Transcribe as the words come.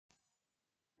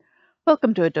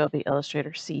Welcome to Adobe Illustrator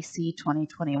CC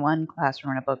 2021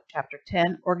 Classroom in a Book Chapter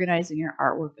 10, Organizing Your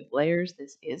Artwork with Layers.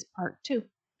 This is part 2.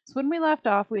 So when we left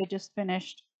off, we had just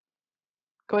finished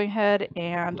going ahead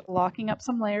and locking up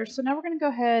some layers. So now we're going to go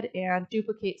ahead and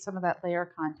duplicate some of that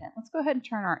layer content. Let's go ahead and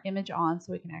turn our image on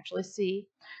so we can actually see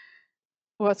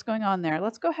what's going on there.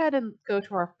 Let's go ahead and go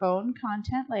to our phone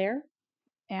content layer,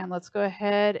 and let's go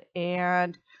ahead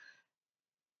and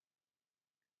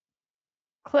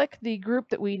click the group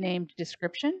that we named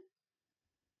Description.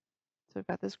 So we've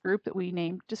got this group that we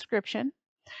named Description.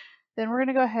 Then we're going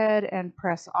to go ahead and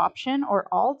press Option or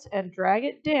Alt and drag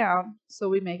it down so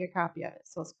we make a copy of it.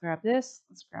 So let's grab this,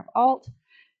 let's grab Alt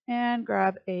and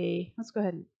grab let's go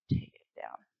ahead and take it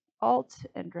down. Alt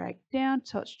and drag it down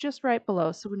so it's just right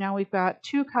below. So now we've got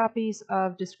 2 copies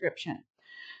of Description.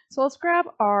 So let's grab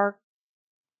our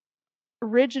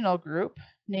original group,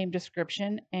 name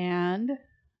Description, and let's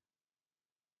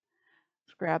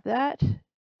grab that.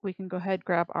 We can go ahead and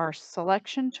grab our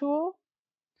selection tool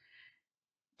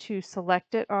to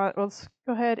select it. Let's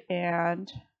go ahead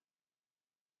and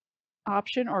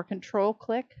Option or Control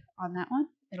click on that one.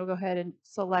 It'll go ahead and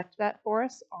select that for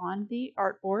us on the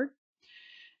artboard.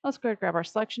 Let's go ahead and grab our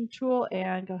selection tool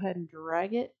and go ahead and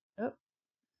drag it. Oh,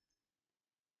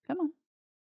 come on.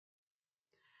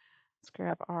 Let's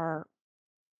grab our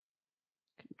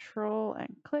Control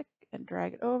and click and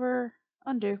drag it over.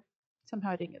 Undo.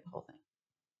 Somehow I didn't get the whole thing.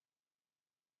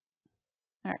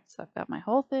 All right, so I've got my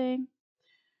whole thing.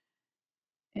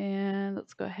 And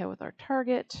let's go ahead with our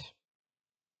target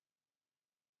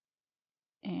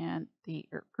and the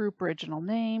group original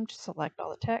name to select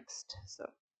all the text. So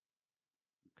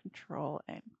Control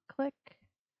and click.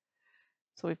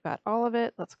 So we've got all of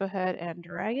it. Let's go ahead and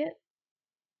drag it.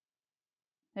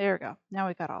 There we go. Now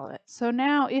we got all of it. So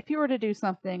now if you were to do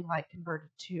something like convert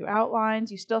it to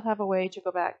outlines, you still have a way to go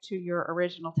back to your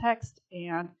original text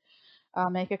and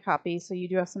make a copy. So you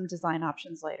do have some design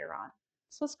options later on.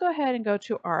 So let's go ahead and go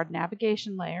to our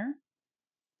navigation layer.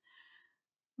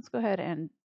 Let's go ahead and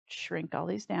shrink all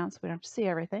these down so we don't have to see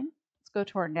everything. Let's go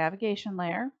to our navigation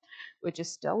layer, which is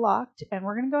still locked, and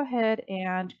we're going to go ahead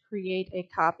and create a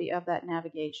copy of that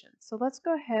navigation. So let's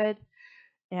go ahead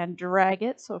and drag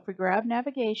it. So if we grab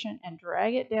navigation and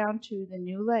drag it down to the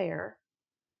new layer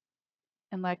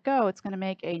and let go, it's going to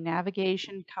make a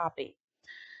navigation copy.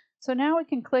 So now we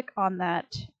can click on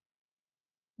that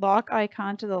lock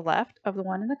icon to the left of the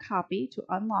one in the copy to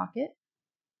unlock it.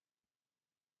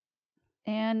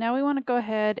 And now we want to go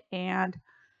ahead and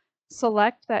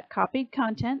select that copied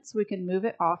content so we can move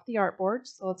it off the artboard.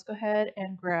 So let's go ahead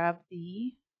and grab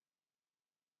the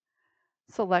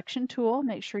selection tool.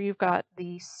 Make sure you've got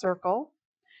the circle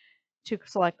to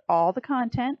select all the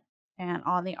content. And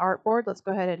on the artboard, let's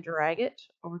go ahead and drag it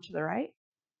over to the right.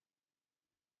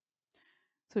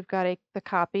 So we've got the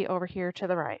copy over here to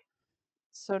the right.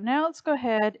 So now let's go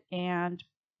ahead and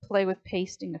play with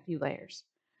pasting a few layers.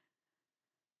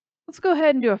 Let's go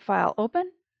ahead and do a file open.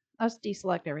 Let's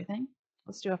deselect everything.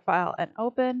 Let's do a file and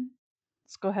open.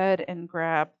 Let's go ahead and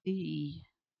grab the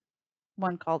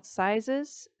one called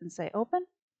sizes and say open.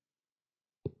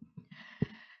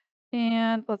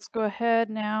 And let's go ahead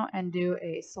now and do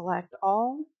a select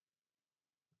all.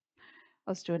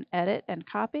 Let's do an edit and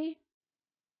copy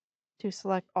to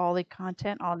select all the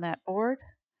content on that board.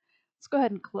 Let's go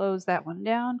ahead and close that one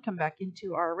down, come back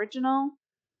into our original.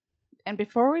 And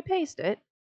before we paste it,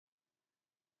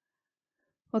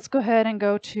 let's go ahead and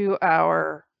go to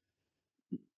our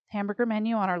hamburger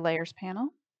menu on our layers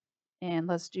panel. And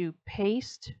let's do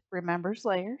paste remembers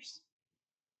layers.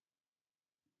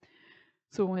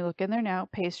 So when we look in there now,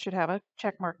 paste should have a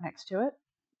check mark next to it.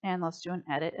 And let's do an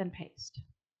edit and paste.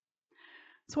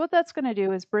 So what that's going to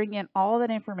do is bring in all that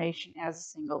information as a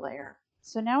single layer.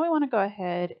 So now we want to go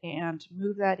ahead and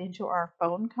move that into our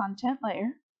phone content layer.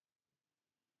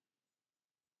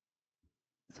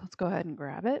 So let's go ahead and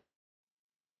grab it.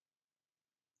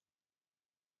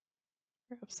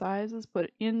 Grab sizes, put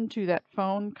it into that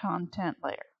phone content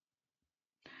layer.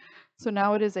 So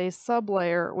now it is a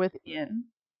sub-layer within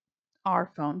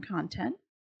our phone content.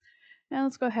 And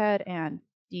let's go ahead and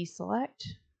deselect.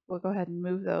 We'll go ahead and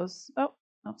move those. Oh,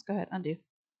 let's go ahead, undo.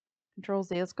 Control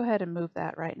Z. Let's go ahead and move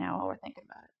that right now while we're thinking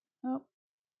about it. Oh.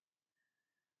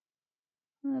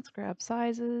 Let's grab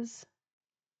sizes.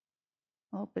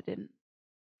 Oh, it didn't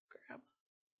grab.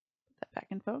 Put that back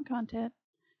in phone content.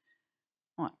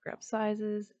 I want to grab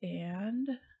sizes and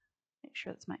make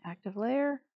sure that's my active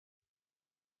layer.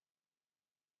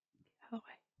 Get out of the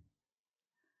way.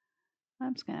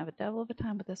 I'm just going to have a devil of a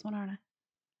time with this one, aren't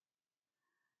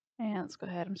I? And let's go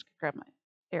ahead. I'm just going to grab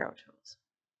my arrow tools.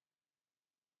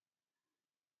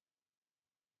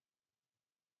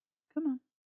 Come on.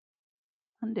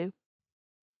 Undo.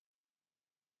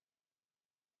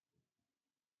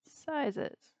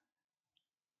 Sizes.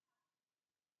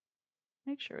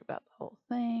 Make sure we've got the whole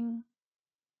thing.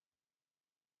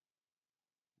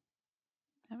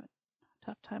 Have a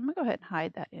tough time. I'm going to go ahead and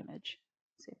hide that image.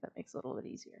 See if that makes it a little bit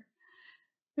easier.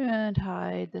 And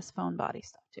hide this phone body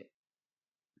stuff too.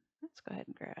 Let's go ahead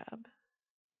and grab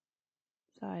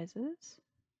sizes.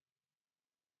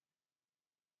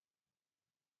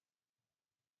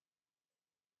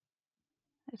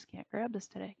 I just can't grab this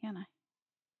today, can I?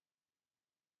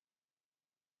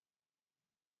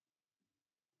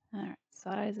 All right,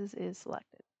 sizes is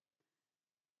selected.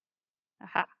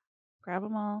 Aha, grab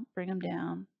them all, bring them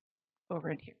down over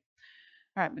in here.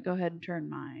 All right, I'm gonna go ahead and turn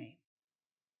my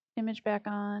image back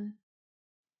on.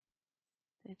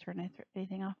 Did I turn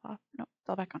anything off? Nope, it's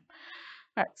all back on.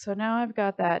 All right, so now I've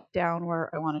got that down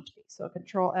where I want it to be. So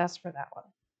Control S for that one.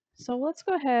 So let's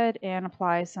go ahead and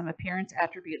apply some appearance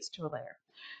attributes to a layer.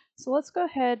 So let's go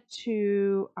ahead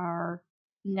to our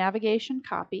navigation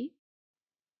copy.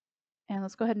 And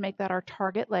let's go ahead and make that our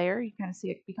target layer. You kind of see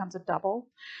it becomes a double.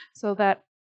 So that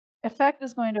effect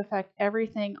is going to affect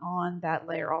everything on that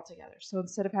layer altogether. So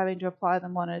instead of having to apply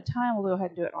them one at a time, we'll go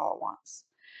ahead and do it all at once.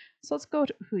 So let's go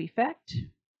to Who Effect.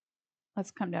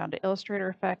 Let's come down to Illustrator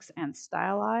Effects and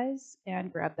Stylize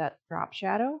and grab that drop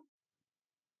shadow.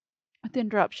 Within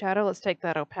drop shadow, let's take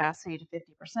that opacity to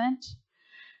 50%.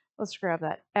 Let's grab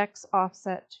that X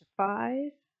offset to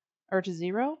 5 or to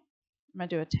 0. I'm going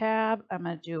to do a tab. I'm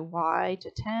going to do Y to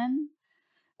 10,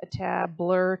 a tab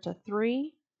blur to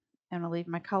 3. I'm going to leave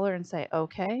my color and say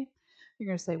OK. You're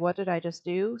going to say, what did I just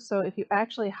do? So if you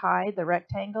actually hide the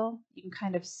rectangle, you can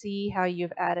kind of see how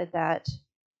you've added that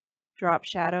drop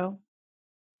shadow.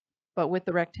 But with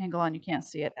the rectangle on, you can't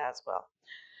see it as well.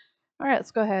 All right,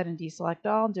 let's go ahead and deselect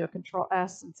all and do a Control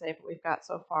S and save what we've got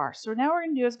so far. So now what we're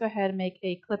going to do is go ahead and make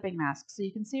a clipping mask. So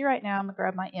you can see right now, I'm going to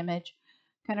grab my image,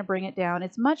 kind of bring it down.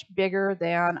 It's much bigger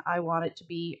than I want it to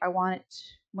be. I want it,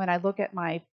 when I look at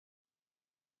my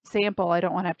sample, I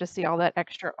don't want to have to see all that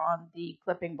extra on the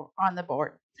clipping on the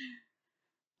board.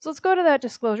 So let's go to that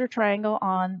disclosure triangle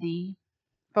on the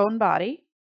phone body.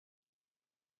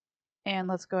 And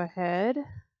let's go ahead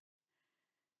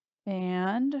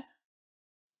and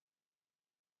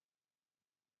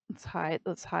let's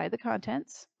hide the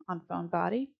contents on phone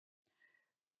body.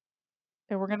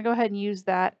 And we're going to go ahead and use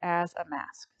that as a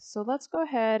mask. So let's go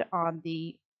ahead on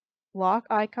the lock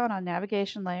icon on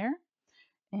navigation layer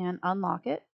and unlock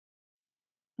it.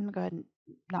 I'm going to go ahead and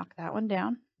knock that one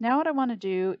down. Now what I want to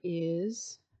do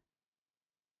is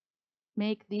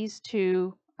make these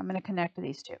two, I'm going to connect to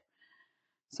these two.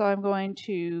 So I'm going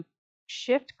to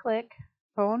shift click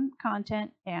phone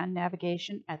content and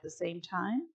navigation at the same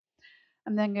time.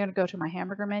 I'm then going to go to my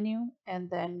hamburger menu and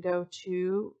then go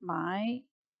to my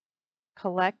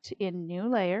collect in new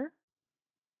layer.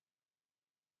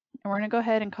 And we're going to go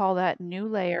ahead and call that new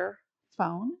layer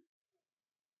phone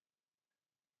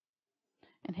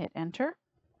and hit enter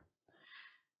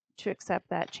to accept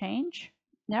that change.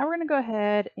 Now we're going to go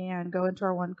ahead and go into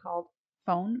our one called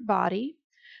phone body.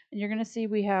 And you're going to see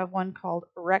we have one called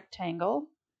rectangle.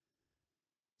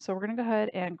 So we're going to go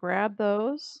ahead and grab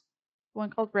those,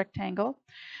 one called rectangle,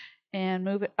 and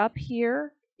move it up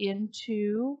here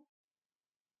into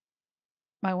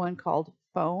my one called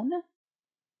phone.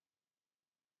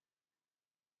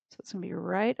 So it's going to be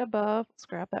right above, let's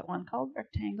grab that one called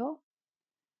rectangle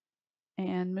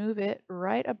and move it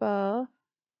right above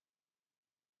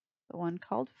the one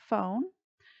called phone,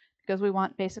 because we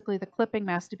want basically the clipping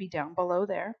mask to be down below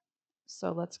there.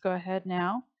 So let's go ahead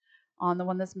now on the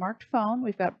one that's marked phone.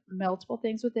 We've got multiple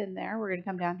things within there. We're going to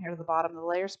come down here to the bottom of the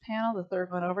layers panel. The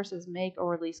third one over says make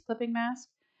or release clipping mask.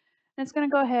 And it's going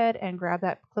to go ahead and grab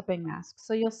that clipping mask.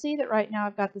 So you'll see that right now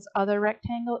I've got this other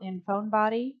rectangle in phone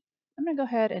body. I'm going to go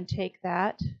ahead and take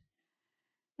that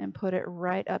and put it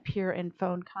right up here in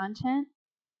phone content.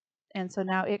 And so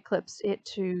now it clips it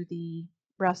to the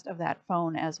rest of that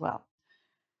phone as well.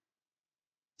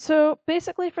 So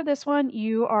basically for this one,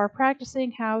 you are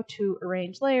practicing how to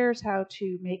arrange layers, how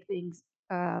to make things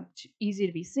easy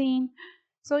to be seen.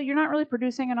 So you're not really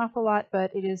producing an awful lot,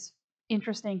 but it is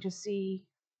interesting to see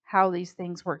how these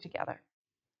things work together.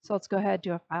 So let's go ahead and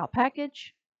do a file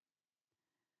package.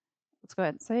 Let's go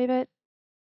ahead and save it.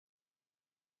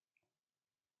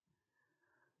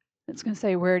 It's going to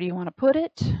say, where do you want to put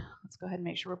it? Let's go ahead and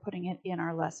make sure we're putting it in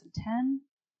our lesson 10.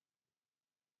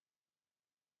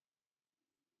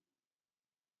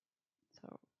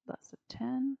 So lesson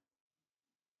 10.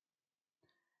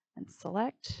 And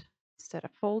select, instead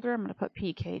of folder, I'm going to put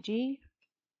PKG.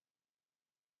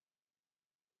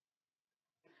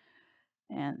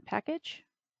 and package.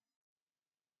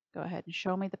 Go ahead and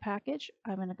show me the package.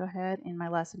 I'm going to go ahead in my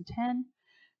lesson 10,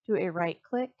 do a right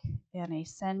click and a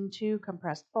send to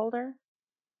compressed folder.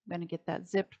 I'm going to get that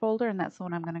zipped folder, and that's the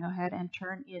one I'm going to go ahead and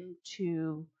turn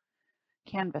into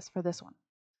Canvas for this one.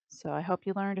 So I hope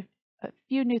you learned a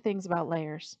few new things about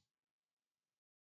layers.